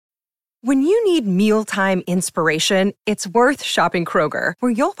When you need mealtime inspiration, it's worth shopping Kroger,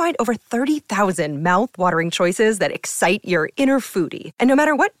 where you'll find over 30,000 mouth-watering choices that excite your inner foodie. And no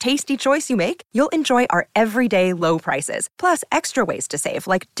matter what tasty choice you make, you'll enjoy our everyday low prices, plus extra ways to save,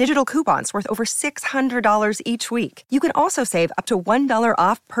 like digital coupons worth over $600 each week. You can also save up to $1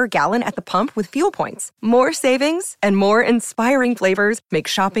 off per gallon at the pump with fuel points. More savings and more inspiring flavors make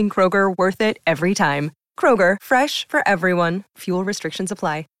shopping Kroger worth it every time. Kroger, fresh for everyone. Fuel restrictions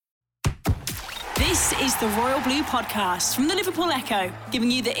apply. This is the Royal Blue Podcast from the Liverpool Echo, giving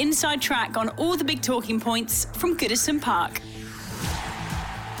you the inside track on all the big talking points from Goodison Park.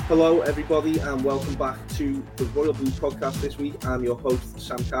 Hello everybody and welcome back to the Royal Blue Podcast this week. I'm your host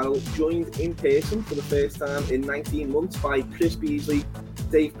Sam Carroll, joined in person for the first time in 19 months by Chris Beasley,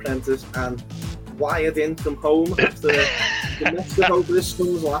 Dave Prentice and wired in from home after the next over his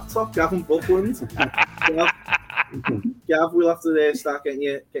son's laptop, Gavin Buckland. Gav, we'll have to start getting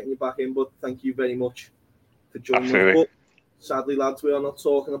you back in, but thank you very much for joining us. But sadly, lads, we are not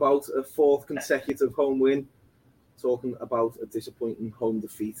talking about a fourth consecutive home win. Talking about a disappointing home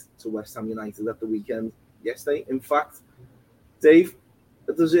defeat to West Ham United at the weekend yesterday. In fact, Dave,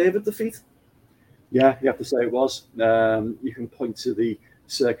 a deserved defeat? Yeah, you have to say it was. You can point to the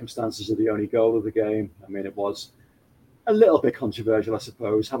circumstances of the only goal of the game. I mean, it was a little bit controversial, I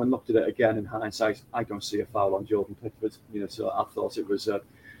suppose. Having looked at it again in hindsight, I don't see a foul on Jordan Pickford. So I thought it was an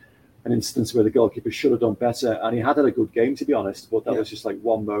instance where the goalkeeper should have done better, and he had a good game, to be honest. But that was just like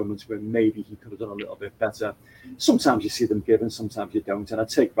one moment where maybe he could have done a little bit better. Sometimes you see them given, sometimes you don't. And I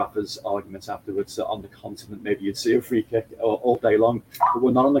take Rafa's argument afterwards that on the continent, maybe you'd see a free kick all day long, but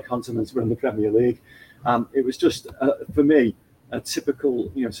we're not on the continent; we're in the Premier League. It was just, for me, a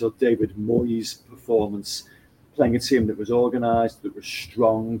typical, sort of David Moyes performance. Playing a team that was organised, that was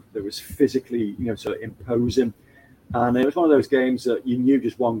strong, that was physically, sort of imposing. And it was one of those games that you knew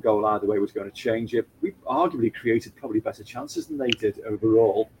just one goal either way was going to change it. We arguably created probably better chances than they did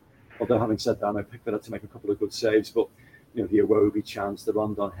overall. Although having said that, I picked that up to make a couple of good saves. But, the Iwobi chance, the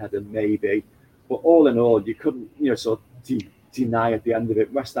Rondon header, maybe. But all in all, you couldn't, sort of deny at the end of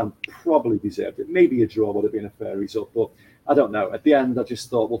it. West Ham probably deserved it. Maybe a draw would have been a fair result, but I don't know. At the end, I just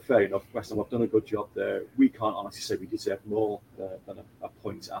thought, well, fair enough. West Ham have done a good job there. We can't honestly say we deserve more than a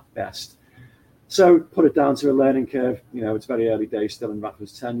point at best. So put it down to a learning curve. It's very early days still in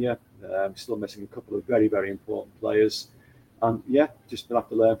Rafa's tenure. Still missing a couple of very, very important players. And just we'll have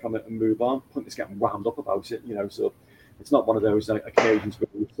to learn from it and move on. Pointless getting wound up about it, So it's not one of those occasions where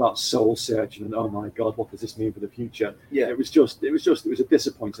we start soul searching and, oh my God, what does this mean for the future? Yeah, it was a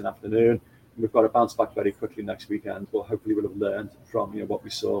disappointing afternoon. We've got to bounce back very quickly next weekend, but hopefully we'll have learned from what we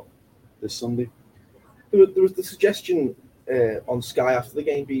saw this Sunday. There was the suggestion on Sky after the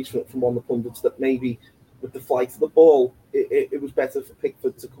game, Bees, from one of the pundits that maybe with the flight of the ball, it was better for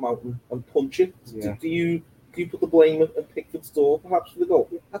Pickford to come out and punch it. Yeah. Do you put the blame at Pickford's door, perhaps, for the goal?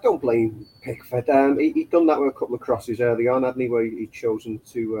 I don't blame Pickford. He'd done that with a couple of crosses early on, hadn't he, where he'd chosen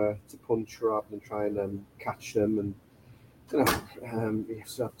to punch rather than try and catch them. And you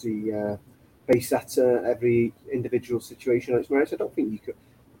have to base that every individual situation on its merits. I don't think you could.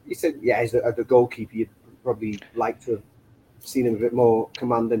 You said, as a goalkeeper, you'd probably like to have seen him a bit more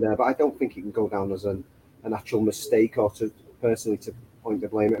commanding there, but I don't think he can go down as an actual mistake or to point the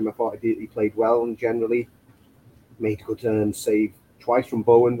blame at him. I thought he played well and generally made a good save twice from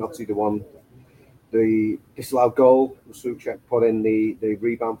Bowen. Obviously, the disallowed goal, Souček put in the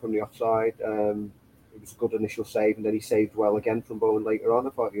rebound from the offside. It was a good initial save, and then he saved well again from Bowen later on.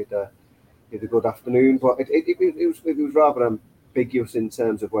 I thought he had a good afternoon, but it was rather ambiguous in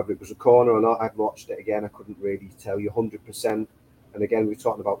terms of whether it was a corner or not. I've watched it again. I couldn't really tell you 100%. And again, we're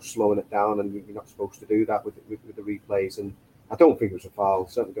talking about slowing it down, and you're not supposed to do that with the replays. And I don't think it was a foul.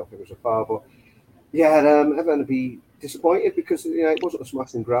 Certainly don't think it was a foul. But everyone would be disappointed because it wasn't a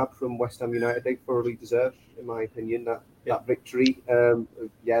smashing grab from West Ham United. They thoroughly deserved, in my opinion, that victory.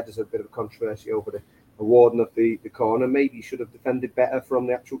 There's a bit of a controversy over the awarding of the corner. Maybe you should have defended better from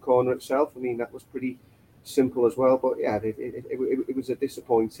the actual corner itself. I mean, that was pretty simple as well. But it was a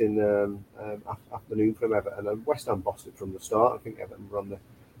disappointing afternoon from Everton. And West Ham bossed it from the start. I think Everton were on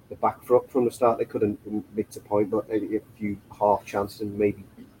the back foot from the start. They couldn't make a point, but maybe a few half chances and maybe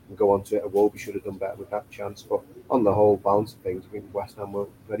go on to it. Iwobi should have done better with that chance. But on the whole balance of things, I think West Ham were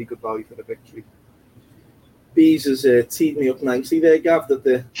very good value for the victory. Bees has teed me up nicely there, Gav, that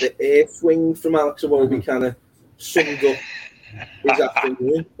the air swing from Alex Iwobi kind of summed up his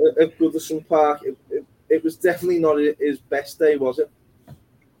afternoon at Goodison Park. It was definitely not his best day, was it?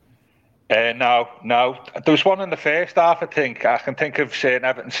 No. There was one in the first half, I think. I can think of certain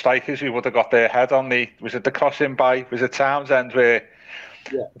Everton strikers who would have got their head on was it the crossing by, was it Townsend, where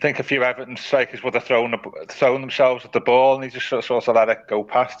Yeah. I think a few Everton strikers would have thrown themselves at the ball, and he just sort of let it go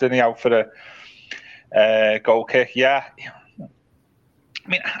past, didn't he, out for a goal kick. Yeah. I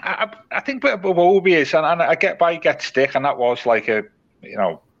mean, I think what Iwobi is, and I get why he gets stick, and that was like a,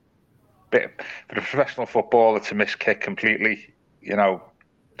 bit for a professional footballer to miss kick completely,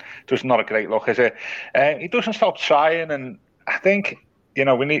 just not a great look, is it? He doesn't stop trying, and I think, he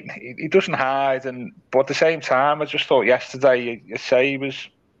doesn't hide, but at the same time, I just thought yesterday, you say he was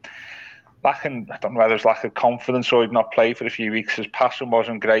lacking, I don't know whether it was lack of confidence or he'd not played for a few weeks. His passing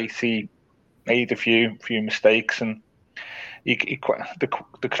wasn't great. He made a few mistakes, and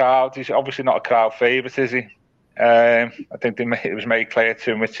the crowd, he's obviously not a crowd favourite, is he? I think it was made clear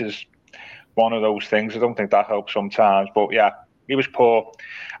to him, which is one of those things. I don't think that helps sometimes, but yeah, he was poor.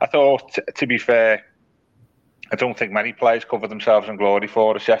 I thought, to be fair, I don't think many players covered themselves in glory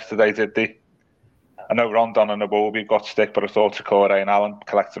for us yesterday, did they? I know Rondon and Iwobi got stick, but I thought Takore and Allen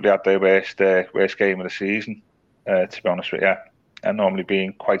collectively had their worst game of the season, to be honest with you. And normally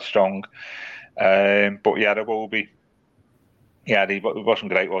being quite strong. But yeah, Iwobi, yeah, he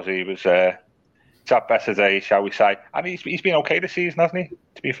wasn't great, was he? He was had better days, shall we say. And he's been okay this season, hasn't he,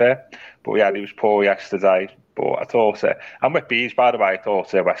 to be fair? But yeah, he was poor yesterday. But I thought, and with Bees, by the way, I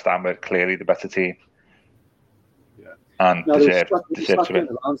thought West Ham were clearly the better team. And deserved to win.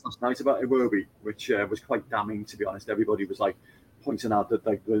 Last night about Iwobi, which was quite damning, to be honest. Everybody was like pointing out that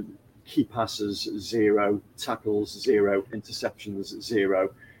like the key passes 0, tackles 0, interceptions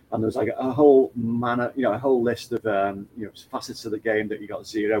 0, and there's like a whole a whole list of facets of the game that you got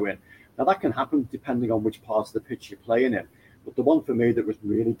 0 in. Now that can happen depending on which part of the pitch you're playing in. But the one for me that was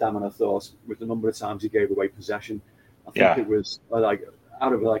really damning, I thought, was the number of times he gave away possession. I think it was like,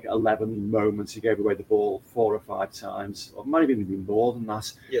 out of like 11 moments, he gave away the ball 4 or 5 times, or might even be more than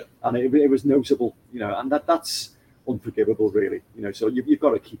that. Yeah. And it was notable, and that's unforgivable, really. So you've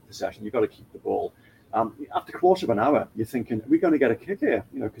got to keep possession, you've got to keep the ball. After a quarter of an hour, you're thinking, are we going to get a kick here?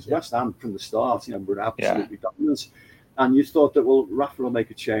 Because West Ham from the start, were absolutely dominant. And you thought that, well, Rafa will make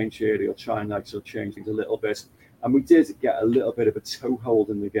a change here, he'll try and change things a little bit. And we did get a little bit of a toehold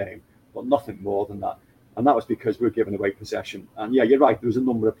in the game, but nothing more than that. And that was because we were giving away possession. And yeah, you're right, there was a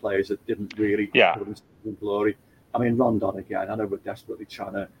number of players that didn't really put themselves in glory. I mean, Rondon again, I know we're desperately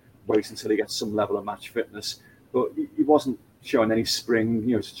trying to wait until he gets some level of match fitness, but he wasn't showing any spring,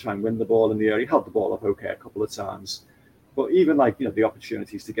 to try and win the ball in the air. He held the ball up okay a couple of times. But even the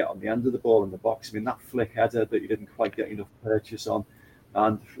opportunities to get on the end of the ball in the box, I mean, that flick header that you didn't quite get enough purchase on.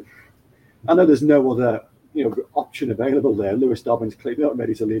 And I know there's no other, option available there. Lewis Dobbins clearly not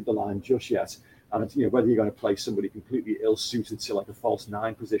ready to leave the line just yet. And whether you're going to play somebody completely ill-suited to like a false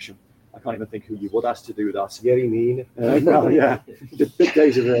 9 position, I can't even think who you would ask to do that. Yerry Mean. The big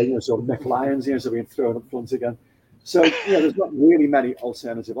days of sort of Nick Lyons, so being thrown up front again. So there's not really many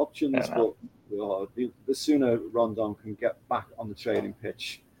alternative options, but the sooner Rondon can get back on the training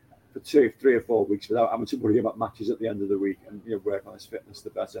pitch for 2, 3 or 4 weeks without having to worry about matches at the end of the week and work on his fitness, the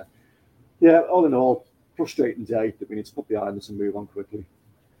better. Yeah, all in all, frustrating day that we need to put behind us and move on quickly.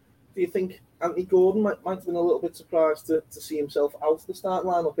 Do you think Anthony Gordon might have been a little bit surprised to see himself out of the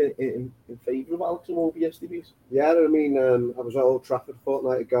starting lineup in favour of Alex Iwobi yesterday? Yeah, I mean, I was at Old Trafford a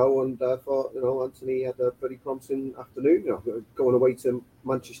fortnight ago, and I thought, Anthony had a very promising afternoon. Going away to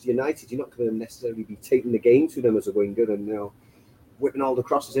Manchester United, you're not going to necessarily be taking the game to them as a winger and whipping all the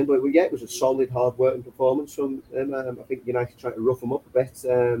crosses in. But yeah, it was a solid, hard-working performance from him. I think United tried to rough him up a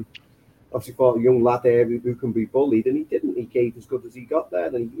bit. Obviously thought a young lad there who can be bullied, and he didn't. He gave as good as he got there,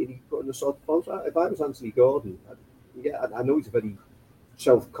 and he put in a sort of performance. If I was Anthony Gordon, I know he's a very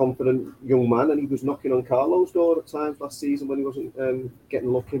self-confident young man, and he was knocking on Carlo's door at times last season when he wasn't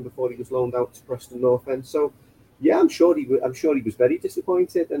getting lucky before he was loaned out to Preston North End. So, yeah, I'm sure he was very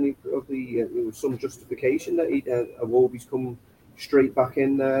disappointed, and there was some justification that Iwobi's come straight back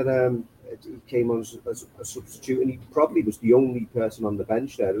in there. He came on as a substitute, and he probably was the only person on the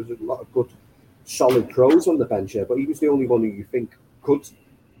bench there. There was a lot of good, solid pros on the bench there, but he was the only one who you think could,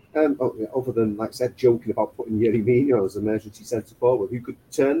 other than, like I said, joking about putting Yerry Mina as emergency centre forward, who could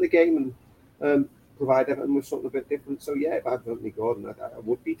turn the game and provide Everton with something a bit different. So yeah, if I had Anthony Gordon, I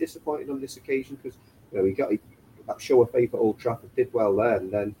would be disappointed on this occasion because he got that show of faith at Old Trafford, did well there,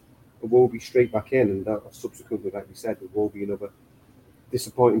 and then Iwobi straight back in, and subsequently, like we said, Iwobi another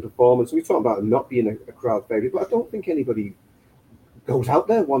disappointing performance. We talk about him not being a crowd favourite, but I don't think anybody goes out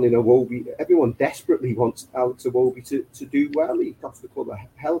there wanting Iwobi. Everyone desperately wants Alex Iwobi to do well. He cost the club a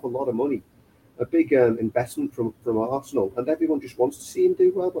hell of a lot of money, a big investment from Arsenal, and everyone just wants to see him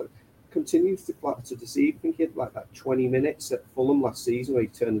do well. But continues to deceive. I think he had like that 20 minutes at Fulham last season where he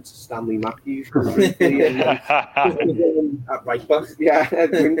turned into Stanley Matthews. At right back. Yeah,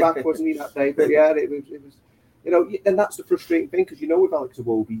 wing back, wasn't he, that day? But yeah, it was, and that's the frustrating thing, because with Alex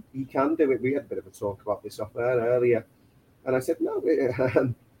Iwobi, he can do it. We had a bit of a talk about this off air earlier, and I said, no,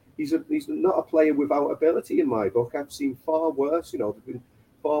 he's not a player without ability in my book. I've seen far worse. There's been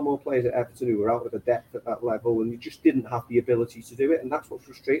far more players at Everton who were out of the depth at that level, and he just didn't have the ability to do it. And that's what's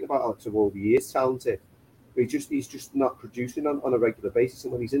frustrating about Alex Iwobi. He is talented, but he's just not producing on a regular basis.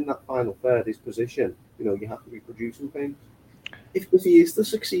 And when he's in that final third, his position, you have to be producing things. If he is to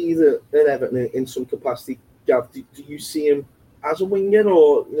succeed at Everton in some capacity, Gav, do you see him as a winger,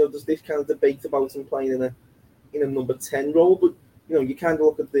 or there's this kind of debate about him playing in a number 10 role? But you kind of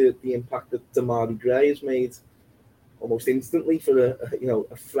look at the impact that Damari Gray has made almost instantly for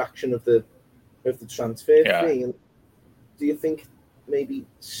a fraction of the transfer fee. And do you think maybe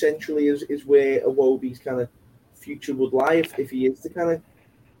centrally is where Iwobi's kind of future would lie if he is to kind of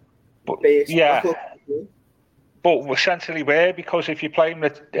base? But essentially where? Because if you're playing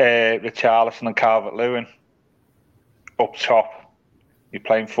with Richarlison and Calvert-Lewin up top, you're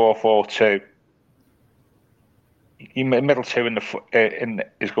playing 4-4-2. Your middle two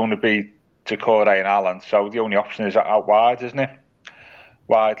is going to be Doucouré and Allen, so the only option is out wide, isn't it?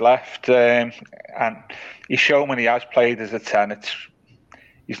 Wide left, and he's shown when he has played as a 10.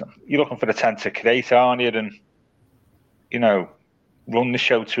 You're looking for the 10 to create, aren't you? And run the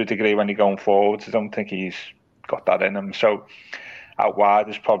show to a degree when you're going forwards. I don't think he's got that in him. So out wide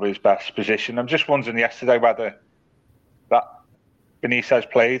is probably his best position. I'm just wondering yesterday whether that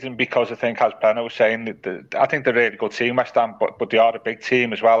Benitez played, and because I think, as Benno was saying, I think they're a really good team, West Ham, but they are a big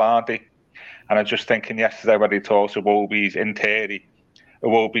team as well, aren't they? And I'm just thinking yesterday when he talked to Iwobi's, in theory,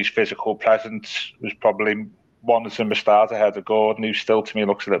 Iwobi's physical presence was probably one of them stars ahead of Gordon, who still to me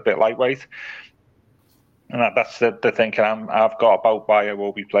looks a little bit lightweight. And that's the thinking I've got about why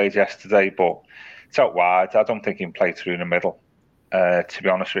Iwobi played yesterday, but it's out wide. I don't think he can play through the middle, to be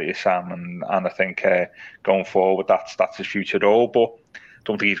honest with you, Sam. And I think going forward, that's his future role. But I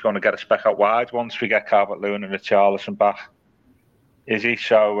don't think he's going to get a spec out wide once we get Calvert-Lewin and Richarlison back. Is he?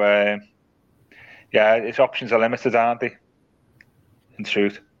 So, his options are limited, aren't they? In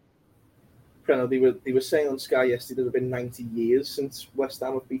truth. They were saying on Sky yesterday there have been 90 years since West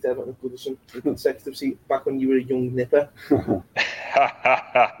Ham have beat Everton at Goodison in consecutive seasons, back when you were a young nipper. We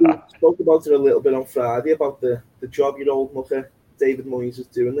spoke about it a little bit on Friday about the job your old mucker David Moyes is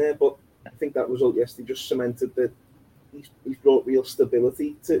doing there, but I think that result yesterday just cemented that he's brought real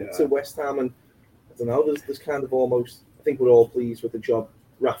stability to West Ham, and I don't know, there's kind of almost, I think we're all pleased with the job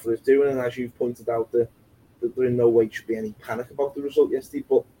Rafa is doing, and as you've pointed out, that there in no way should be any panic about the result yesterday,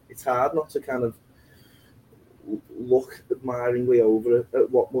 but it's hard not to kind of look admiringly over at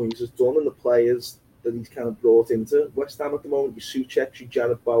what Moyes has done and the players that he's kind of brought into West Ham at the moment. Your Souček, your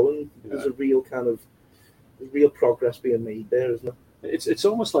Jared Bowen. There's a real real progress being made there, isn't it? It's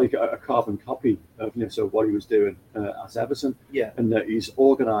almost like a carbon copy of so what he was doing at Everton. Yeah. And that he's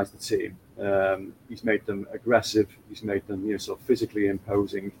organised the team. He's made them aggressive. He's made them sort of physically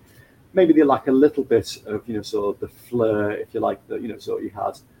imposing. Maybe they lack a little bit of sort of the flair, if you like, that sort of he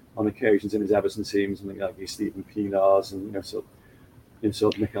had on occasions in his Everton teams, something like Stephen Pienaar's and sort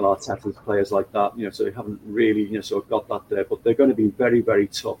of Mikel Arteta's players like that. So they haven't really sort of got that there, but they're going to be very, very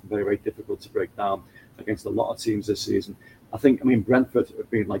tough, very, very difficult to break down against a lot of teams this season. I mean, Brentford have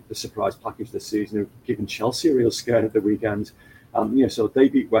been like the surprise package this season, who've given Chelsea a real scare at the weekend. So they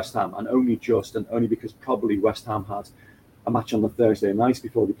beat West Ham, and only because probably West Ham had a match on the Thursday night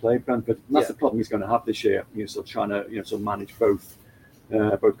before they played Brentford. And that's the problem he's going to have this year. So trying to sort of manage both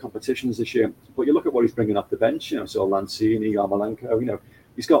competitions this year. But you look at what he's bringing off the bench. So Lanzini, Yarmolenko.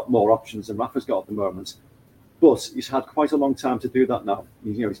 He's got more options than Rafa's got at the moment. But he's had quite a long time to do that now.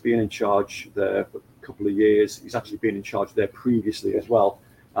 He's been in charge there for a couple of years. He's actually been in charge there previously as well.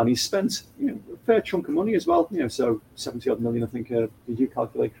 And he's spent a fair chunk of money as well. So 70-odd million, I think. Did you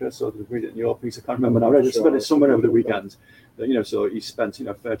calculate, Chris, or did you read it in your piece? I can't remember now. I read it somewhere over the weekend. So he spent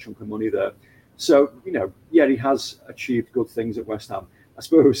a fair chunk of money there. So he has achieved good things at West Ham. I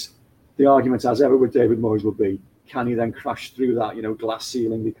suppose the argument, as ever with David Moyes, will be, can he then crash through that glass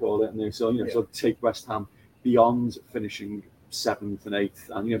ceiling, we call it, and so take West Ham beyond finishing 7th and 8th,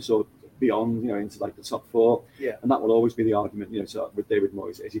 and so beyond into like the top 4. And that will always be the argument so with David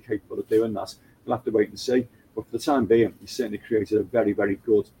Moyes. Is he capable of doing that? We'll have to wait and see. But for the time being, he's certainly created a very, very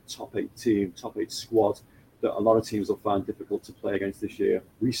good top 8 team, top 8 squad that a lot of teams will find difficult to play against this year.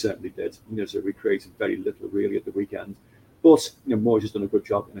 We certainly did. So we created very little really at the weekend. But Moyes has done a good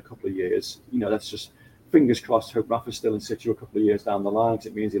job in a couple of years. Let's just fingers crossed, hope Rafa's still in situ a couple of years down the line.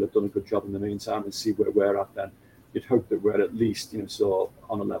 It means he'll have done a good job in the meantime, and see where we're at then. You'd hope that we're at least, so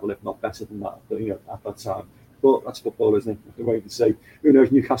on a level, if not better than that, at that time. But that's football, isn't it? We have to wait and see. Who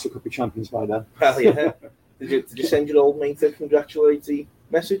knows? Newcastle could be champions by then. Well, yeah. Did you send your old mate a congratulatory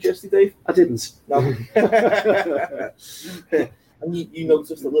message yesterday, Dave? I didn't. No. And you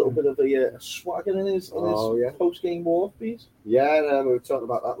noticed a little bit of a swagger in his post-game walk, please? Yeah, we were talking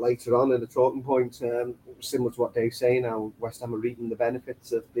about that later on in the talking point. Similar to what Dave's saying, how West Ham are reaping the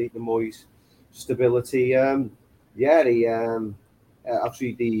benefits of the Moyes stability.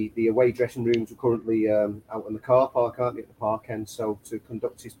 Obviously the away dressing rooms are currently out in the car park, aren't they, at the park end? So to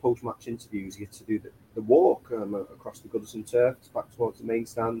conduct his post-match interviews, he had to do the walk across the Goodison turf back towards the main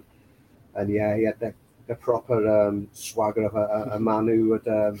stand. And he had the proper swagger of a man who had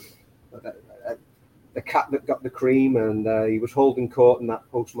the cat that got the cream, and he was holding court in that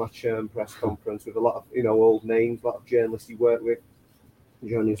post-match press conference with a lot of old names, a lot of journalists he worked with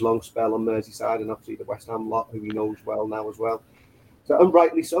during his long spell on Merseyside, and obviously the West Ham lot who he knows well now as well. So, and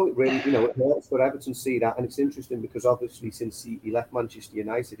rightly so, it really, it hurts for Everton to see that, and it's interesting because obviously since he left Manchester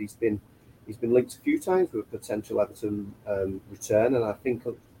United, he's been linked a few times with a potential Everton return, and I think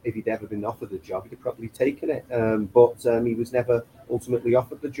if he'd ever been offered the job, he'd have probably taken it. But he was never ultimately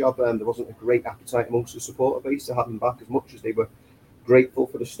offered the job, and there wasn't a great appetite amongst the supporter base to have him back, as much as they were grateful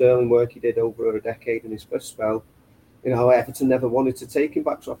for the sterling work he did over a decade in his first spell. Everton never wanted to take him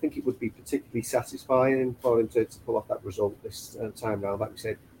back, so I think it would be particularly satisfying for him to pull off that result this time round. Like we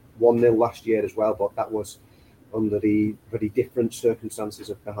said, 1-0 last year as well, but that was under the very different circumstances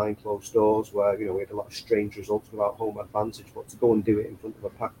of behind closed doors, where we had a lot of strange results without home advantage. But to go and do it in front of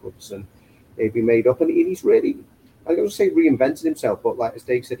a packed Goodison, it'd be made up, and he's really, I don't say reinvented himself, but like as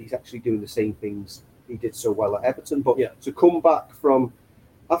Dave said, he's actually doing the same things he did so well at Everton. But to come back from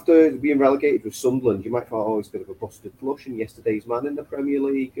after being relegated with Sunderland, you might think, he's a bit of a busted flush and yesterday's man in the Premier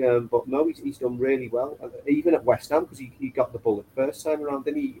League. But no, he's done really well. Even at West Ham, because he got the bullet first time around,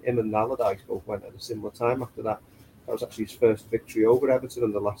 didn't he? Him and Allardyce both went at a similar time after that. That was actually his first victory over Everton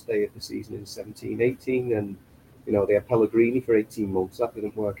on the last day of the season in 17-18. And, they had Pellegrini for 18 months. That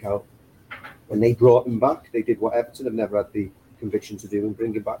didn't work out. When they brought him back, they did what Everton have never had the conviction to do and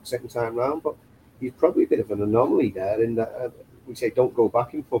bring him back second time round. But he's probably a bit of an anomaly there in that... we say don't go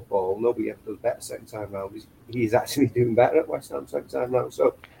back in football. Nobody ever does better second time round. He's actually doing better at West Ham second time round.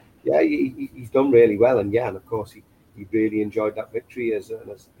 So, he's done really well. And of course, he really enjoyed that victory, as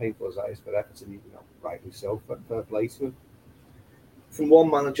painful as that is for Everton. Rightly so. Fair play to him. From one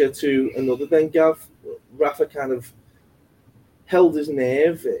manager to another, then Gav, Rafa kind of held his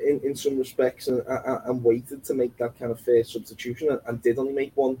nerve in some respects and waited to make that kind of first substitution, and did only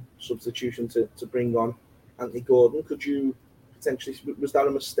make one substitution to bring on Anthony Gordon. Could you potentially, was that a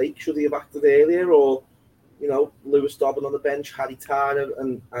mistake? Should he have acted earlier? Or, Lewis Dobbin on the bench, Harry Tara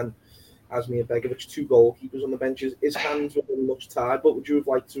and Asmir Begovic, two goalkeepers on the benches. His hands were very much tied, but would you have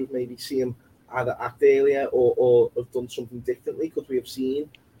liked to have maybe seen him either act earlier or have done something differently? Could we have seen,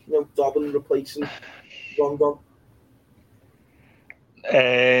 Dobbin replacing Rondon?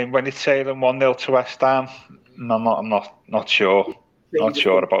 When it's sailing 1-0 to West Ham, I'm not sure. Not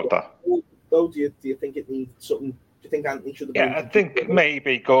sure about that. Though, do you think it needs something? Do you think Anthony should have been? Yeah, I think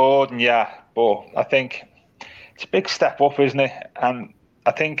maybe Gordon, but I think it's a big step up, isn't it? And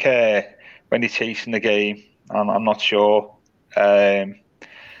I think when he's chasing the game, I'm not sure. And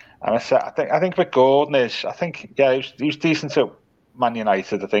I think with Gordon he was decent at Man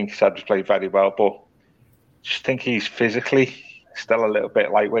United. I think he said he played very well, but just think he's physically still a little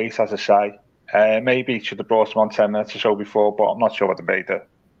bit lightweight, as I say. Maybe he should have brought him on 10 minutes or so before, but I'm not sure whether it made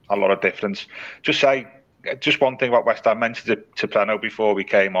a lot of difference. Just one thing about West Ham, I mentioned it to Plano before we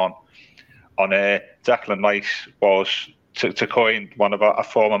came on Declan Rice was, to coin one of our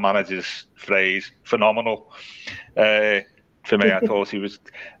former manager's phrase, phenomenal. For me, I thought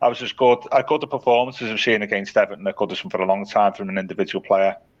I was just good. I got the performances I've seen against Everton at Goodison for a long time from an individual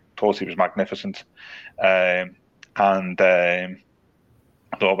player. Thought he was magnificent. I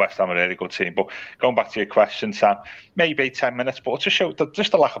thought West Ham a really good team. But going back to your question, Sam, maybe 10 minutes, but it just showed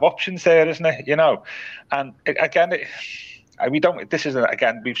just the lack of options there, isn't it? And we've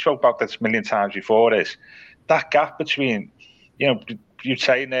spoken about this a million times before, is that gap between, you're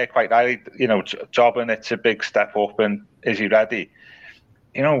saying there quite rightly, Dobbin, it's a big step up, and is he ready?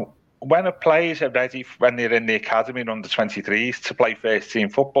 When a players are ready when they're in the academy and under 23s to play first team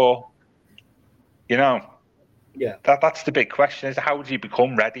football, that's the big question: is how do you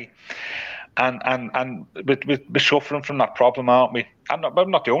become ready? And we're suffering from that problem, aren't we? We're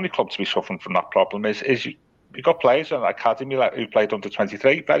not the only club to be suffering from that problem. Is you've got players in the academy who played under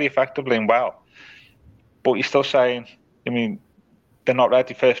 23 very effectively and well, but you're still saying, I mean, they're not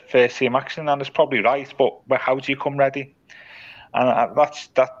ready for first team action, and it's probably right. But how do you come ready? And that's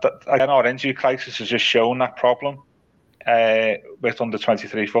again, our injury crisis has just shown that problem with under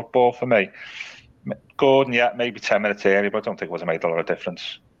 23 football for me. Gordon, yeah, maybe 10 minutes early, but I don't think it would have made a lot of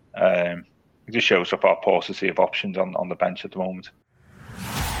difference. It just shows up our paucity of options on the bench at the moment.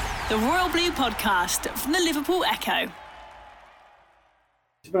 The Royal Blue Podcast from the Liverpool Echo.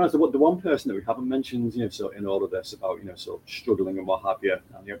 To be honest, the one person that we haven't mentioned, so in all of this about, sort of struggling and what have you,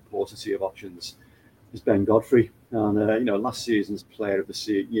 and the paucity of options, is Ben Godfrey. And, last season's player of the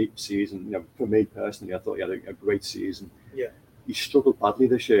season, for me personally, I thought he had a great season. Yeah. He struggled badly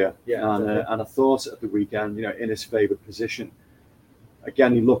this year. Yeah, and I thought at the weekend, in his favoured position,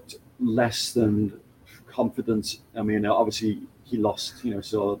 again, he looked less than confident. I mean, obviously he lost,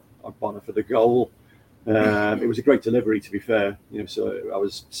 so Ogbonna for the goal. It was a great delivery, to be fair. So I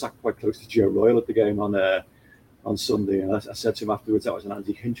was sat quite close to Joe Royal at the game on Sunday, and I said to him afterwards that was an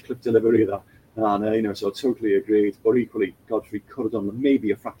Andy Hinchcliffe delivery. That, and so I totally agreed. But equally, Godfrey could have done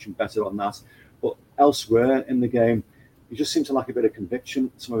maybe a fraction better on that. But elsewhere in the game, he just seemed to lack a bit of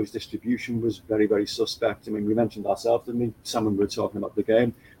conviction. Some of his distribution was very, very suspect. I mean, we mentioned ourselves, didn't we? Sam, when we were talking about the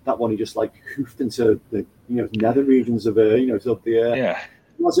game, that one he just hoofed into the nether regions of up the air. Yeah.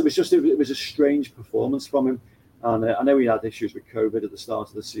 It was a strange performance from him, and I know he had issues with COVID at the start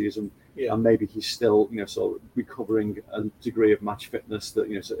of the season, and maybe he's still sort of recovering a degree of match fitness that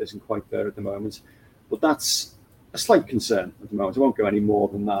isn't quite there at the moment. But that's a slight concern at the moment. I won't go any more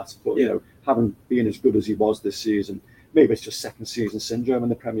than that. But having been as good as he was this season, maybe it's just second season syndrome in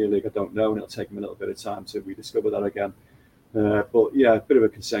the Premier League. I don't know, and it'll take him a little bit of time to rediscover that again. But yeah, a bit of a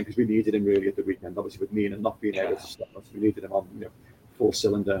concern because we needed him really at the weekend. Obviously, with Mina not being able to start us, we needed him on full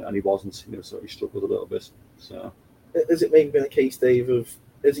cylinder, and he wasn't. So he struggled a little bit. So has it maybe been a case, Dave, of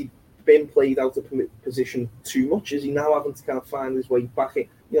has he been played out of position too much? Is he now having to kind of find his way back in?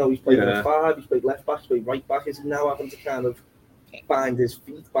 He's played on 5, he's played left back, he's played right back. Is he now having to kind of find his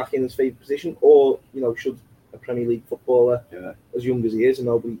feet back in his favourite position, or should a Premier League footballer, as young as he is,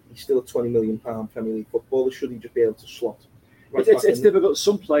 and he's still a £20 million Premier League footballer, should he just be able to slot? It's difficult.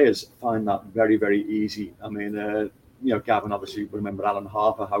 Some players find that very, very easy. I mean, Gavin, obviously, remember Alan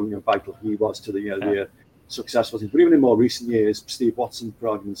Harper, how vital he was to the successful team. But even in more recent years, Steve Watson, for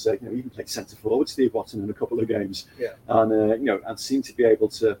argument's sake, even played centre forward, Steve Watson, in a couple of games, and seemed to be able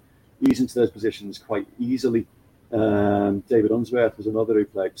to ease into those positions quite easily. David Unsworth was another who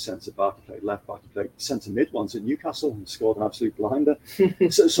played centre back, he played left back, he played centre mid once at Newcastle and scored an absolute blinder.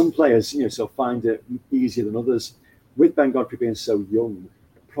 So some players, find it easier than others. With Ben Godfrey being so young,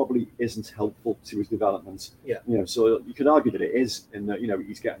 it probably isn't helpful to his development. So you could argue that it is, in that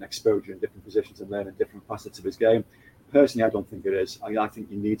he's getting exposure in different positions and learning different facets of his game. Personally, I don't think it is. I think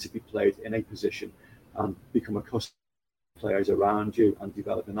you need to be played in a position and become accustomed to players around you and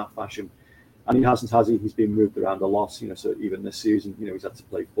develop in that fashion. And he hasn't, has he? He's been moved around a lot. So even this season, he's had to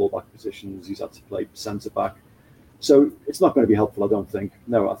play full-back positions. He's had to play centre-back. So it's not going to be helpful, I don't think.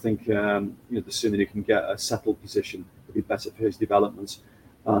 No, I think the sooner he can get a settled position, it'll be better for his development.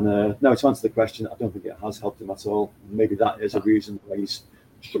 And no, to answer the question, I don't think it has helped him at all. Maybe that is a reason why he's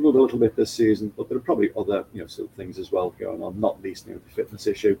struggled a little bit this season. But there are probably other, sort of things as well going on. Not least, the fitness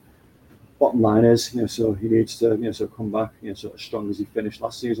issue. Bottom line is, so he needs to, sort of come back, sort of as strong as he finished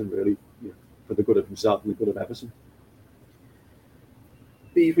last season, really, for the good of himself and the good of Everton.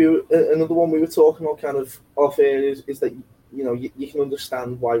 Another one we were talking about kind of off air is that you can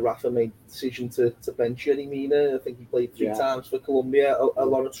understand why Rafa made the decision to bench Yerry Mina. I think he played 3 times for Colombia, a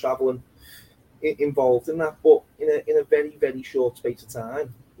lot of travelling involved in that, but in a very, very short space of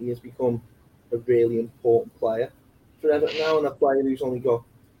time he has become a really important player for Everton now, and a player who's only got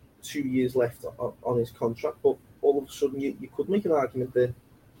 2 years left on his contract, but all of a sudden you could make an argument that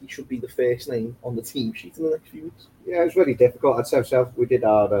he should be the first name on the team sheet in the next few weeks. Yeah, it's really difficult. I'd say myself, we did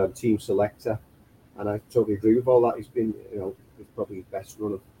our team selector, and I totally agree with all that. He's been, it's probably his best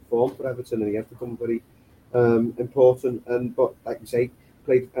run of form for Everton, and he has become very important. But like you say,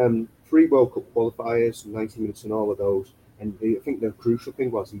 played 3 World Cup qualifiers, 90 minutes in all of those. And I think the crucial thing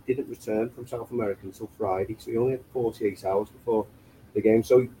was he didn't return from South America until Friday, so he only had 48 hours before the game.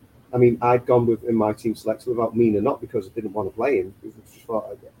 So, I mean, I'd gone in my team selector without Mina, not because I didn't want to play him, because I just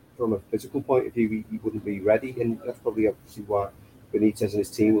thought from a physical point of view, he wouldn't be ready, and that's probably obviously why Benitez and his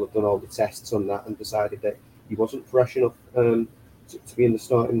team will have done all the tests on that and decided that he wasn't fresh enough to be in the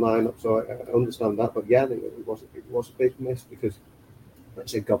starting lineup. So I understand that, but yeah, it was a big miss because,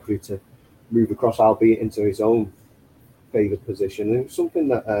 let's say, Godfrey to move across, albeit into his own favoured position, and it was something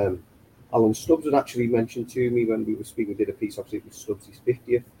that Alan Stubbs had actually mentioned to me when we were speaking. We did a piece, obviously it was Stubbs'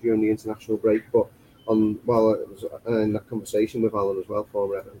 50th during the international break, but while it was in that conversation with Alan as well,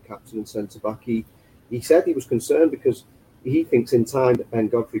 former Everton captain and centre back, he said he was concerned because he thinks in time that Ben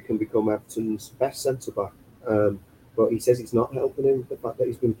Godfrey can become Everton's best centre back. But he says it's not helping him, the fact that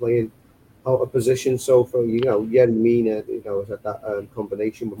he's been playing out of position. So for Yerry Mina, has had that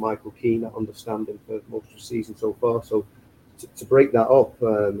combination with Michael Keane, that understanding for most of the season so far. So to break that up,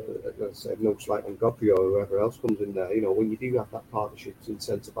 let's say no slight on Godfrey or whoever else comes in there, when you do have that partnership in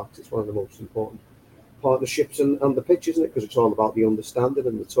centre backs, it's one of the most important partnerships on the pitch, isn't it? Because it's all about the understanding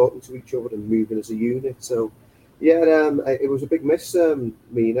and the talking to each other and moving as a unit. So yeah, it was a big miss,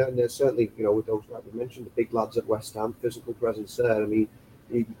 Mina, and certainly with those like we mentioned, the big lads at West Ham, physical presence there. I mean,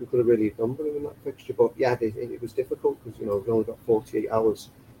 you could have really done with him in that fixture, but yeah, it was difficult because we've only got 48 hours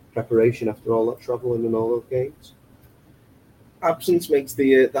preparation after all that travelling and all those games. Absence makes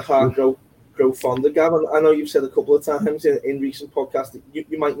the heart grow fonder. Gavin, I know you've said a couple of times in recent podcasts that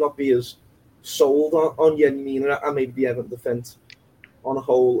you might not be as sold on Yerry Mina and maybe the Everton defence on a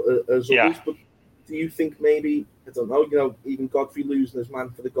whole as others, but do you think maybe, I don't know, even Godfrey losing his man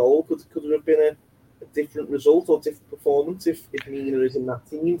for the goal, could it have been a different result or different performance if Mina is in that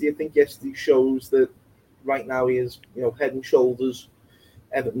team? Do you think yesterday shows that right now he is, head and shoulders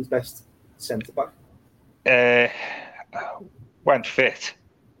Everton's best centre back? When fit,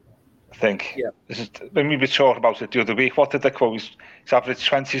 I think. Yeah. When we were talking about it the other week, what did they quote? He's averaged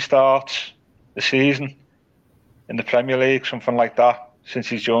 20 starts a season in the Premier League, something like that, since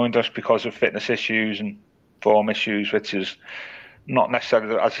he's joined us because of fitness issues and form issues, which is not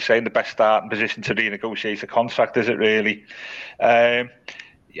necessarily, as you say, in the best starting position to renegotiate a contract, is it really? I'd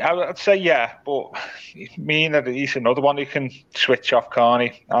say yeah, but Mina, he's another one who can switch off, can't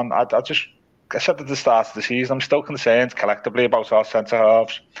he? And I said at the start of the season, I'm still concerned collectively about our centre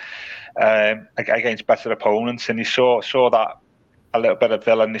halves against better opponents, and he saw that a little bit of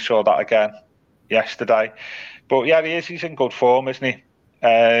Villa, and he saw that again yesterday. But yeah, he's in good form, isn't he?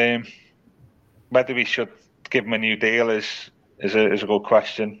 Whether we should give him a new deal is a good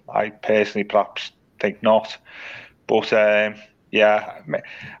question. I personally perhaps think not. But there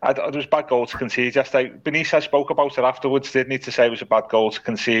was a bad goal to concede yesterday. Benitez spoke about it afterwards, didn't he, to say it was a bad goal to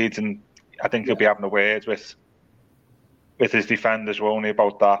concede, and I think he'll be having a word with his defenders, won't he,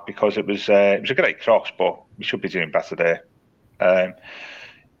 about that, because it was a great cross, but we should be doing better there.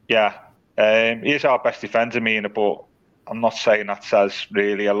 He is our best defender, Mina, but I'm not saying that says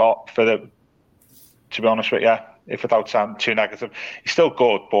really a lot to be honest with you, if without sounding too negative. He's still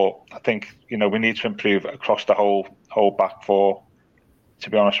good, but I think, we need to improve across the whole back four, to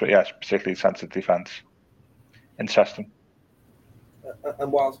be honest with you, particularly centre defence. Interesting.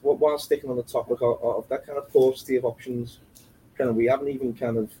 And while sticking on the topic of that kind of paucity of options, we haven't even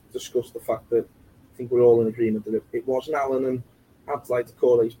kind of discussed the fact that I think we're all in agreement that it wasn't Alan and I'd like to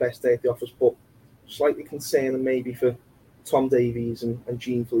call it his best day at the office, but slightly concerning maybe for Tom Davies and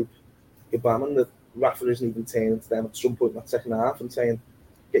Jean-Philippe Gbamin that Rafa isn't even turning to them at some point in that second half and saying,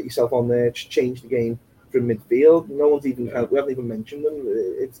 get yourself on there, just change the game from midfield. No one's even we haven't even mentioned them.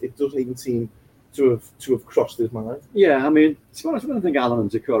 It doesn't even seem to have crossed his mind. Yeah, I mean, to be honest, I don't think Alan and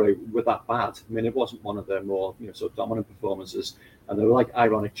Doucouré were that bad. I mean, it wasn't one of their more sort of dominant performances, and there were like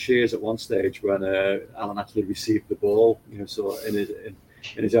ironic cheers at one stage when Alan actually received the ball, sort of in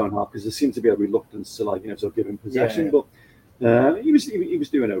his own half, because there seemed to be a reluctance to sort of give him possession. Yeah. But he was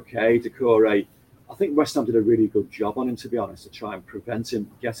doing okay. Doucouré, I think West Ham did a really good job on him, to be honest, to try and prevent him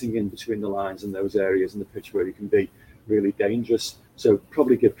getting in between the lines and those areas in the pitch where he can be really dangerous. So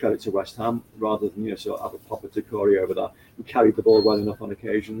probably give credit to West Ham rather than sort of have a pop at Doucouré over that. He carried the ball well enough on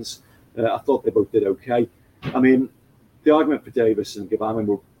occasions. I thought they both did okay. I mean, the argument for Davis and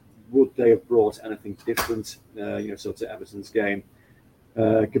Gbamin would they have brought anything different, to Everton's game?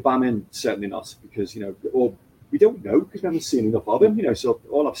 Gbamin certainly not, because we don't know because we haven't seen enough of him. So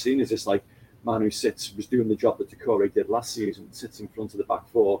all I've seen is this man who was doing the job that Doucouré did last season, sits in front of the back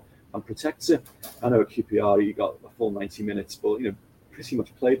four and protects it. I know at QPR he got a full 90 minutes, but pretty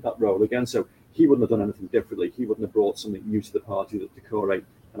much played that role again. So he wouldn't have done anything differently. He wouldn't have brought something new to the party that Doucouré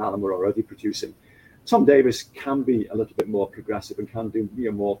and Alan were already producing. Tom Davis can be a little bit more progressive and can do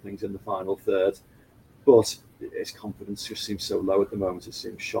more things in the final third, but his confidence just seems so low at the moment. It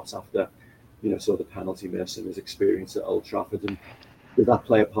seems shot after, sort of the penalty miss and his experience at Old Trafford. And did that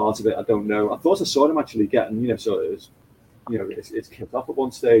play a part of it? I don't know. I thought I saw him actually getting, sort of, it's kicked off at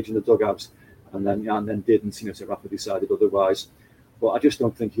one stage in the dugouts, and then didn't. So Rafa decided otherwise. But I just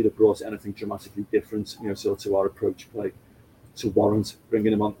don't think he'd have brought anything dramatically different, sort of to our approach play to warrant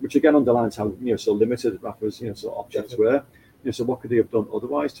bringing him on, which again underlines how so limited Rafa's sort of options were. So what could he have done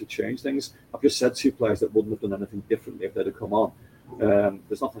otherwise to change things? I've just said two players that wouldn't have done anything differently if they'd have come on,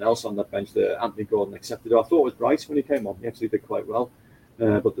 There's nothing else on that bench that Anthony Gordon accepted. I thought it was Bryce when he came on. He actually did quite well.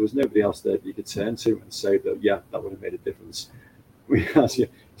 But there was nobody else there that you could turn to and say that, yeah, that would have made a difference. We actually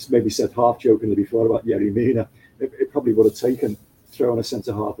maybe said half jokingly before about Yerry Mina. It probably would have taken throwing a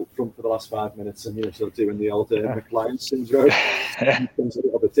centre half up front for the last 5 minutes and sort of doing the old McLean syndrome. Things a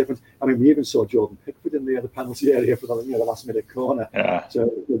little bit different. I mean, we even saw Jordan Pickford in the penalty area for the last minute corner. Yeah. So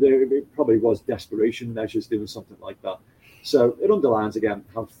it probably was desperation measures doing something like that. So it underlines again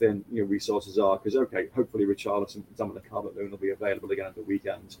how thin resources are. Because hopefully Richarlison and Dominic Calvert-Lewin will be available again at the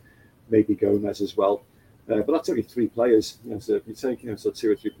weekend. Maybe Gomez as well. But that's only 3 players. So if you take 2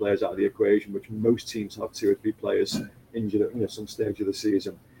 or 3 players out of the equation, which most teams have 2 or 3 players injured at some stage of the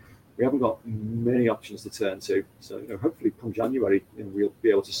season, we haven't got many options to turn to. So hopefully come January, we'll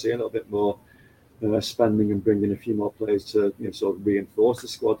be able to see a little bit more spending and bring in a few more players to sort of reinforce the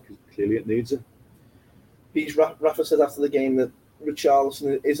squad, because clearly it needs it. Rafa said after the game that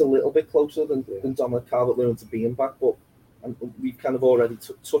Richarlison is a little bit closer than Dominic Calvert-Lewin to being back, but we've kind of already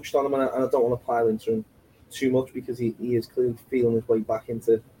touched on him, and I don't want to pile into him too much because he is clearly feeling his way back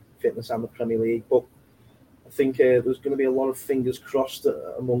into fitness and the Premier League. But I think there's going to be a lot of fingers crossed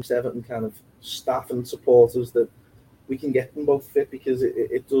amongst Everton kind of staff and supporters that we can get them both fit, because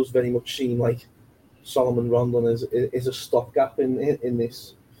it does very much seem like Solomon Rondon is a stopgap in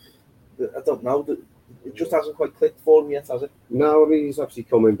this. I don't know, it just hasn't quite clicked for him yet, has it? No, I mean, he's obviously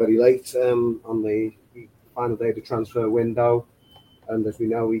coming very late on the final day of the transfer window, and as we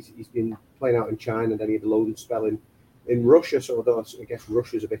know, he's been playing out in China, and then he had a loading spell in Russia. So I guess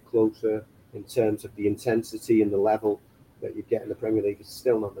Russia's a bit closer in terms of the intensity and the level that you get in the Premier League. It's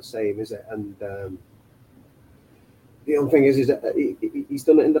still not the same, is it? And the only thing is that he's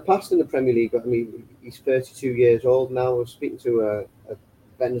done it in the past in the Premier League. But I mean, he's 32 years old now. I was speaking to a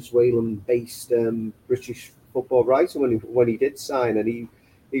Venezuelan-based British football writer when he did sign, and he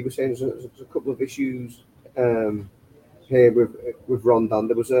was saying there's a couple of issues here with Rondon.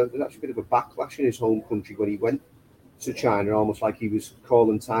 There's actually a bit of a backlash in his home country when he went to China, almost like he was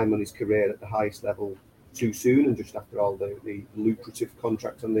calling time on his career at the highest level too soon, and just after all the lucrative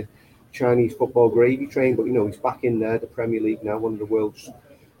contract on the Chinese football gravy train. But he's back in there, the Premier League now, one of the world's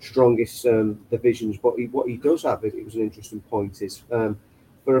strongest divisions. But what he does have, it was an interesting point, is for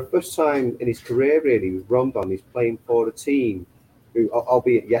the first time in his career, really, with Rondon, he's playing for a team who,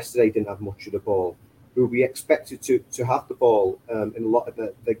 albeit yesterday, didn't have much of the ball, who we expected to have the ball in a lot of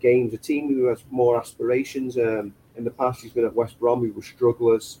the games. A team who has more aspirations. In the past, he's been at West Brom, who were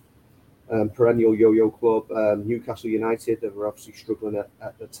strugglers, perennial yo-yo club. Newcastle United, they were obviously struggling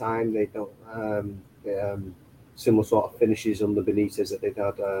at the time. They don't similar sort of finishes under Benitez that they'd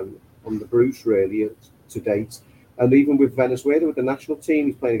had under Bruce, really, to date. And even with Venezuela, with the national team,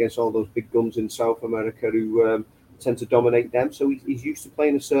 he's playing against all those big guns in South America who tend to dominate them. So he's used to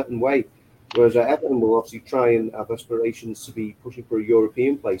playing a certain way. Whereas Everton will obviously try and have aspirations to be pushing for a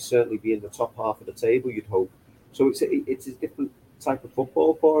European place, certainly be in the top half of the table, you'd hope. So it's a different type of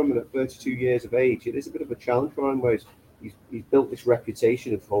football for him, and at 32 years of age, it is a bit of a challenge for him, where he's built this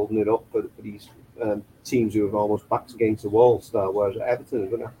reputation of holding it up for these teams who have almost backs against the wall style, whereas at Everton is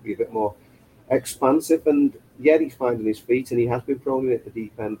going to have to be a bit more expansive. And yet he's finding his feet, and he has been thrown in at the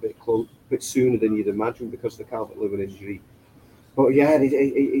deep end a bit sooner than you'd imagine because of the Calvert-Lewin injury. But yeah,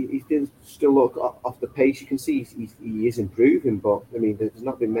 he did still look off the pace. You can see he is improving, but I mean, there's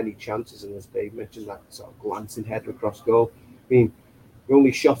not been many chances, and as Dave mentioned, that sort of glancing header across goal. I mean, the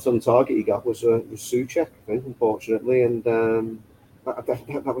only shot on target he got was Souček, I think, unfortunately, and that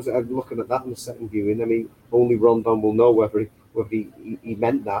was looking at that in the second viewing. I mean, only Rondon will know whether he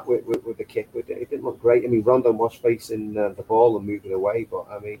meant that with the kick. It didn't look great. I mean, Rondon was facing the ball and moving away, but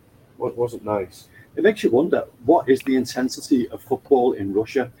I mean, it wasn't nice. It makes you wonder, what is the intensity of football in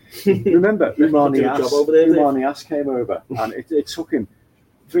Russia? Remember, Umanias came over, and it took him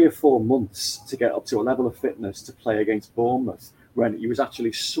 3 or 4 months to get up to a level of fitness to play against Bournemouth, when he was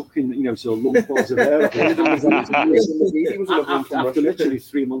actually sucking, sort of lumps of air. After literally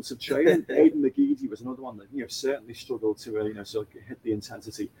 3 months of training, Aidan McGeady was another one that certainly struggled to sort of hit the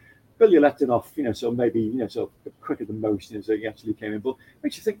intensity. Billy left it off, so maybe sort of quicker than most, so he actually came in. But it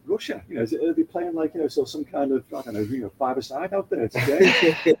makes you think, Russia, are they playing like so some kind of, I don't know, five-a-side out there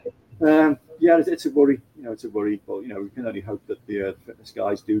today? Yeah, it's a worry, it's a worry. But we can only hope that the fitness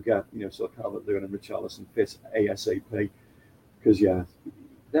guys do get sort of Calvert-Lewin and Richarlison fit ASAP. Because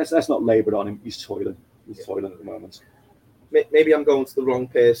let's not labour on him. He's toiling. He's toiling at the moment. Maybe I'm going to the wrong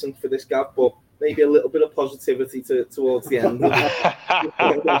person for this, Gav, but maybe a little bit of positivity towards the end.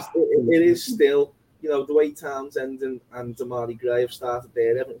 It is still, the way Townsend and Damari Gray have started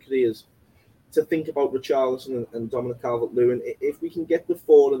their Everton careers. to think about Richarlison and Dominic Calvert-Lewin, if we can get the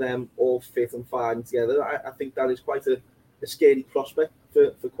four of them all fit and firing together, I think that is quite a scary prospect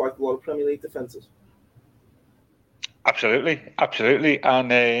for quite a lot of Premier League defences. Absolutely.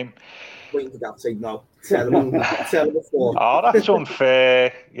 And waiting for that to say no. Tell him before. Oh, that's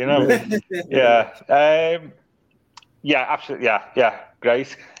unfair, Yeah, absolutely. Yeah,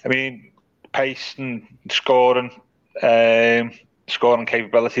 great. I mean, pace and scoring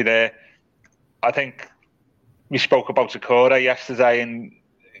capability there. I think we spoke about Decore yesterday, and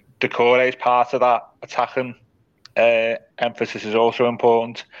Decore is part of that attacking emphasis is also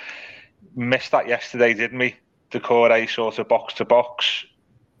important. Missed that yesterday, didn't we? Decore sort of box-to-box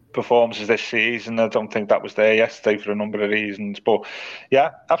performances this season. I don't think that was there yesterday for a number of reasons. But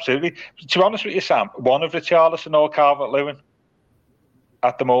yeah, absolutely. To be honest with you, Sam, one of Richarlison or Calvert-Lewin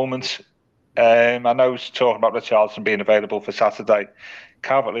at the moment. I know I was talking about Richarlison being available for Saturday.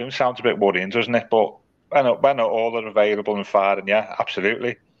 Calvert-Lewin sounds a bit worrying, doesn't it? But when all are available and firing, yeah,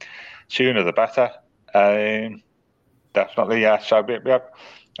 absolutely. Sooner the better. Definitely, yeah. So I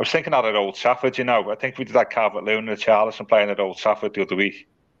was thinking that at Old Trafford, I think we did that Calvert-Lewin and Richarlison playing at Old Trafford the other week.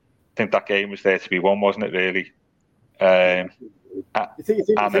 I think that game was there to be won, wasn't it, really? You think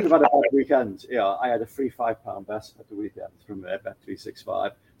about it at the weekend? Yeah, I had a free £5 bet at the weekend from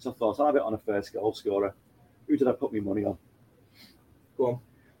Bet365. So I thought I'll have it on a first goal scorer. Who did I put my money on? Go on.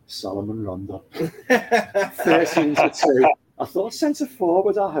 Solomon Rondon. 13-2. I thought centre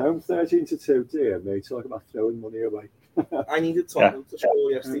forward at home, 13-2. Dear me, talk about throwing money away. I needed Tottenham to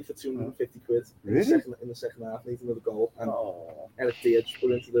score yesterday for £250 really? in the second half. Needed another goal, and Eric Dier just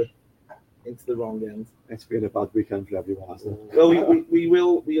put into the wrong end. It's been a bad weekend for everyone, hasn't it? Well,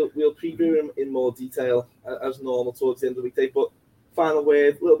 we'll preview him in more detail as normal towards the end of the weekday. But final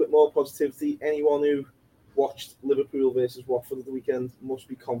word, a little bit more positivity. Anyone who watched Liverpool versus Watford at the weekend must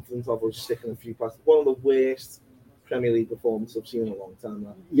be confident of us sticking a few past. One of the worst Premier League performance I've seen in a long time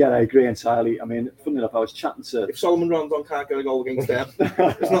now. Yeah, I agree entirely. I mean, funny enough, I was chatting to... If Solomon Rondon can't get a goal against them,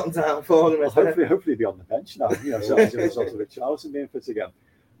 there's nothing down for him. Well, hopefully he'll be on the bench now, so as a result of Richarlison being fit again.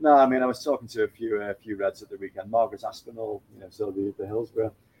 No, I mean, I was talking to a few Reds at the weekend. Margaret Aspinall, so the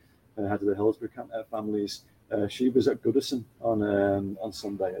Hillsborough, head of the Hillsborough families. She was at Goodison on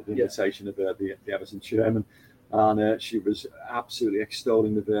Sunday at the invitation of the Everton chairman. And she was absolutely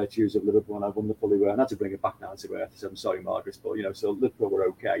extolling the virtues of Liverpool and how wonderful they were. And I had to bring it back down to earth. So I'm sorry, Margaret, but so Liverpool were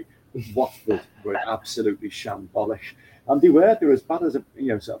okay. Watford were absolutely shambolic, and they were as bad as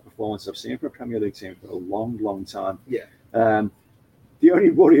sort of performance I've seen from a Premier League team for a long, long time. Yeah. The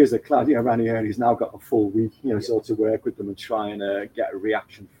only worry is that Claudio Ranieri's now got a full week, to work with them and try and get a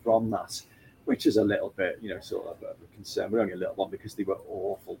reaction from that, which is a little bit, sort of a concern. We're only a little one because they were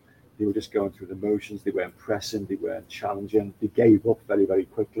awful. They were just going through the motions. They weren't pressing. They weren't challenging. They gave up very, very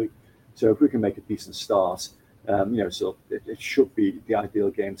quickly. So if we can make a decent start, so it should be the ideal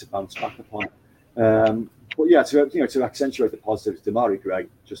game to bounce back upon. But yeah, to accentuate the positives, Demarai Gray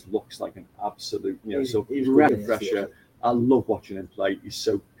just looks like an absolute, breath of fresh air. I love watching him play. He's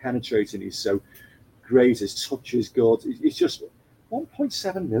so penetrating. He's so great. His touch is good. He's just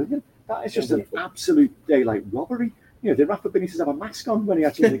 1.7 million. That is just an absolute daylight robbery. Did Rafa Benitez have a mask on when he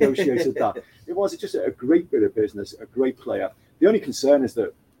actually negotiated that? It was just a great bit of business, a great player. The only concern is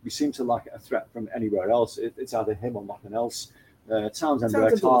that we seem to lack a threat from anywhere else. It's either him or nothing else. Townsend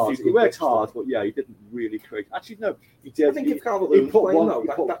worked hard. He worked hard, but yeah, he didn't really create. Actually, no, he did. I think if Calvert-Lewin put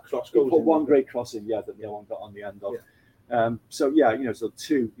that cross goes in. He put one great cross in, that no one got on the end of. Yeah. So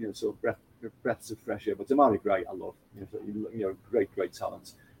two, breaths of fresh air. But Demarai Gray, I love. Great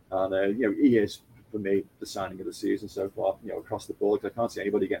talent, and he is, for me, the signing of the season so far, across the board. I can't see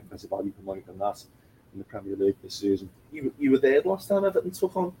anybody getting better value for money than that in the Premier League this season. You were there last time Everton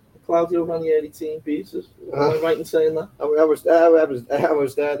took on the Claudio Ranieri team, pieces. Am I right in saying that? I was there.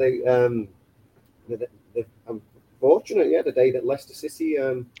 I'm fortunate, the day that Leicester City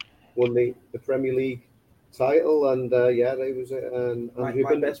won the Premier League title, and they was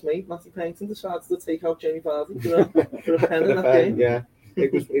my best mate Matthew Pennington decided to take out Jamie Vardy for a pen in that game. Yeah.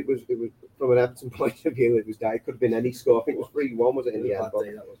 It was from an Everton point of view. It could have been any score. I think it was 3-1, was it in the end?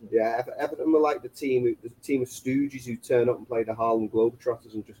 Yeah, Everton were like the team of stooges who turn up and play the Harlem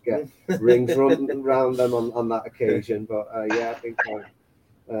Globetrotters and just get rings run around them on that occasion. But I think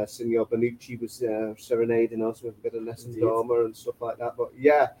Signor Bonucci was serenading us with a bit of Nessun Dorma and stuff like that. But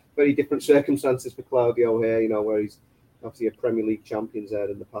yeah, very different circumstances for Claudio here. Where he's obviously a Premier League champions there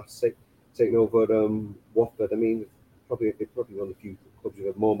in the past, taking over Watford. I mean, probably one of the few clubs who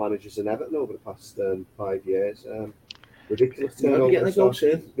have more managers than Everton over the past 5 years. Ridiculous turnover. Getting a go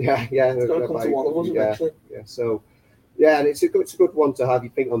soon. Yeah. It's going to come to one of us eventually. Yeah. So, Yeah, and it's a good one to have,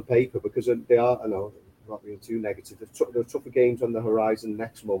 you think, on paper, because they are, I know, not being too negative, there are tougher games on the horizon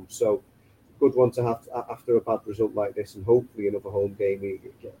next month, so good one to have after a bad result like this, and hopefully another home game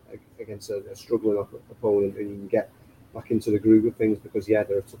against a struggling opponent, and you can get back into the groove of things, because there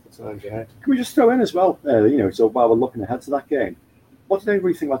are tougher times ahead. Can we just throw in as well, so while we're looking ahead to that game, what did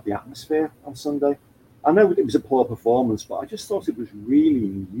everybody think about the atmosphere on Sunday? I know it was a poor performance, but I just thought it was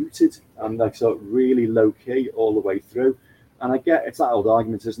really muted and really low key all the way through. And I get it's that old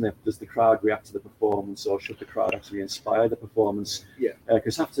argument, isn't it? Does the crowd react to the performance, or should the crowd actually inspire the performance? Yeah.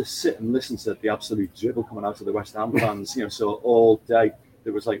 Because I have to sit and listen to the absolute dribble coming out of the West Ham fans, so all day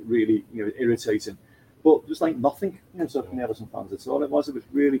it was really, irritating. But there's nothing, from the Everton fans at all. It was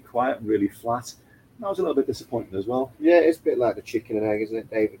really quiet and really flat. That was a little bit disappointing as well. Yeah, it's a bit like the chicken and egg, isn't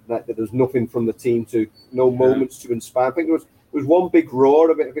it, David? That there's nothing from the team no moments to inspire. I think there was one big roar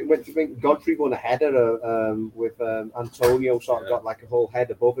of it. I think Godfrey won a header with Antonio, sort of got a whole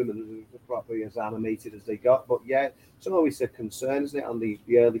head above him, and it was probably as animated as they got. But it's always a concern, isn't it, on the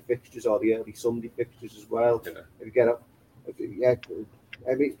early fixtures or the early Sunday fixtures as well. Yeah. If you get up,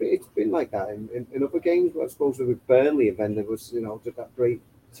 I mean, it's been like that in other games. I suppose with Burnley, and then there was just that great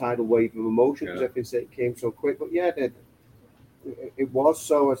tidal wave of emotion because everything came so quick. But it was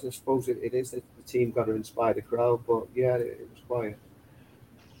so. I suppose it is that the team got to inspire the crowd. But it was quiet.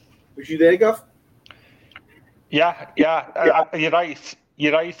 Was you there, Gav? Yeah. You're right.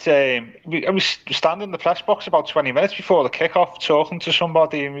 I was standing in the press box about 20 minutes before the kickoff, talking to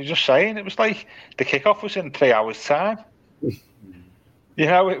somebody, and we were just saying it was like the kickoff was in 3 hours' time.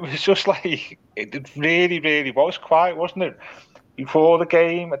 It was just it really was quiet, wasn't it? Before the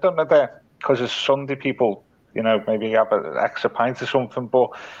game, I don't know because it's Sunday, people, maybe have an extra pint or something, but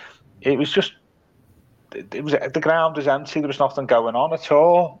it was just, the ground was empty, there was nothing going on at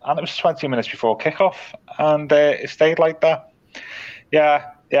all, and it was 20 minutes before kickoff, and it stayed like that.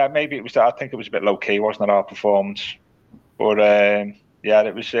 Yeah, maybe it was that. I think it was a bit low key, wasn't it, our performance? But it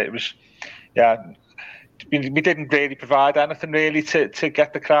was. We didn't really provide anything really to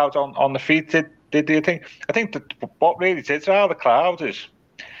get the crowd on the feet. Did you think? I think that what really did draw the crowd is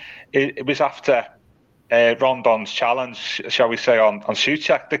it was after Rondon's challenge, shall we say, on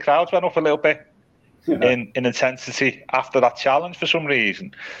Souček. The crowd went up a little bit in intensity after that challenge for some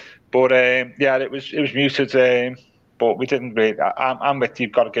reason. But it was muted. But we didn't really. I'm with you.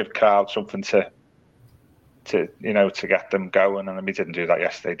 You've got to give the crowd something to get them going, and we didn't do that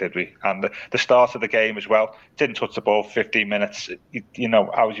yesterday, did we? And the start of the game as well, didn't touch the ball for 15 minutes.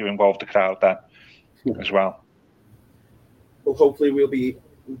 How would you involve the crowd then as well? Well, hopefully we'll be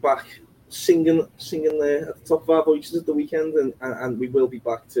back singing there at the top of our voices at the weekend, and we will be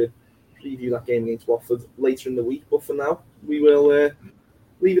back to preview that game against Watford later in the week. But for now, we will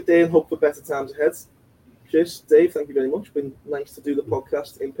leave it there and hope for better times ahead. Chris, Dave, thank you very much. It's been nice to do the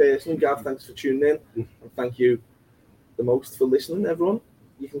podcast in person. Gav, thanks for tuning in. And thank you the most for listening, everyone.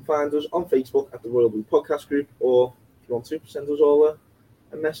 You can find us on Facebook at the Royal Blue Podcast Group, or if you want to, send us all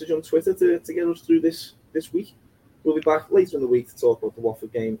a message on Twitter to get us through this week. We'll be back later in the week to talk about the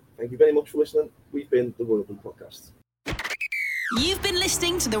Watford game. Thank you very much for listening. We've been the Royal Blue Podcast. You've been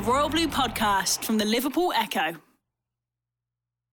listening to the Royal Blue Podcast from the Liverpool Echo.